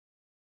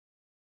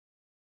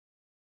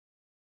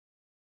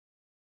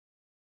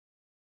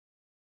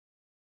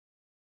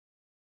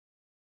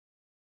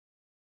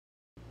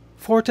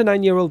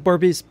49-year-old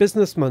Berbice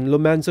businessman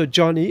Lomenzo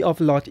Johnny of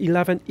Lot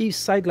 11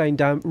 East Sideline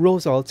Dam,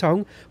 Rosal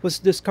Town, was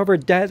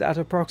discovered dead at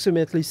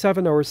approximately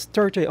 7 hours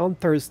 30 on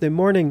Thursday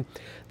morning.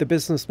 The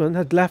businessman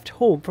had left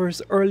home for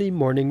his early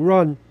morning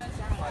run.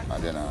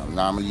 And then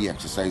normally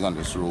exercise on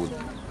this road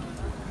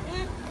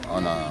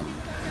on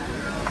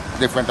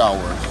different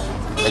hours,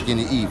 like in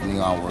the evening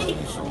hours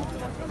or so.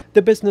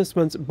 The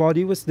businessman's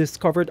body was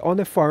discovered on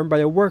a farm by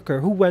a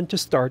worker who went to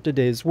start the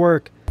day's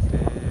work.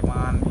 The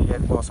man, he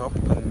had was up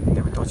and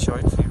they without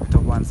shorts,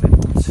 without one side,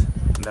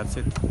 and that's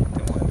it.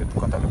 They wanted to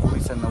contact the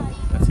police and now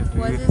that's it.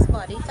 Was his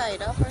body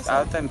tied up or something?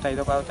 All time, tied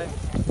up all time.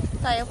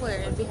 Tie up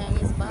where? Behind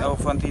his back? No,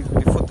 front, the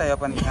foot tie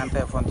up and the hand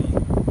tie up front. Okay.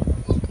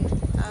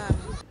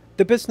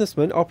 The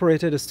businessman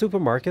operated a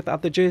supermarket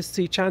at the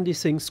J.C. Chandy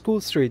Singh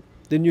School Street.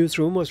 The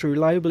newsroom was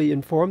reliably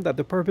informed that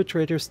the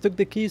perpetrators took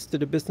the keys to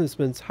the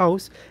businessman's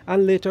house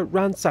and later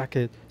ransacked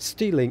it,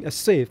 stealing a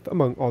safe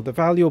among other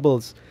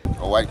valuables.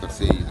 Oh, I could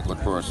say he's a good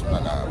person,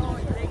 and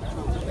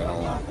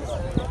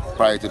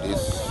prior to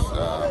this,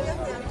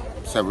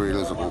 several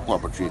years ago,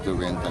 perpetrator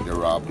went and they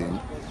robbed him.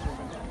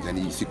 Then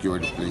he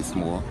secured the place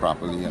more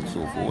properly and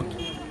so forth.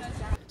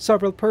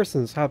 Several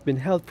persons have been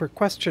held for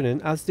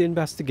questioning as the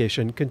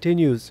investigation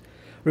continues.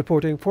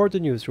 Reporting for the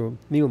newsroom,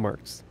 Neil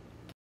Marks.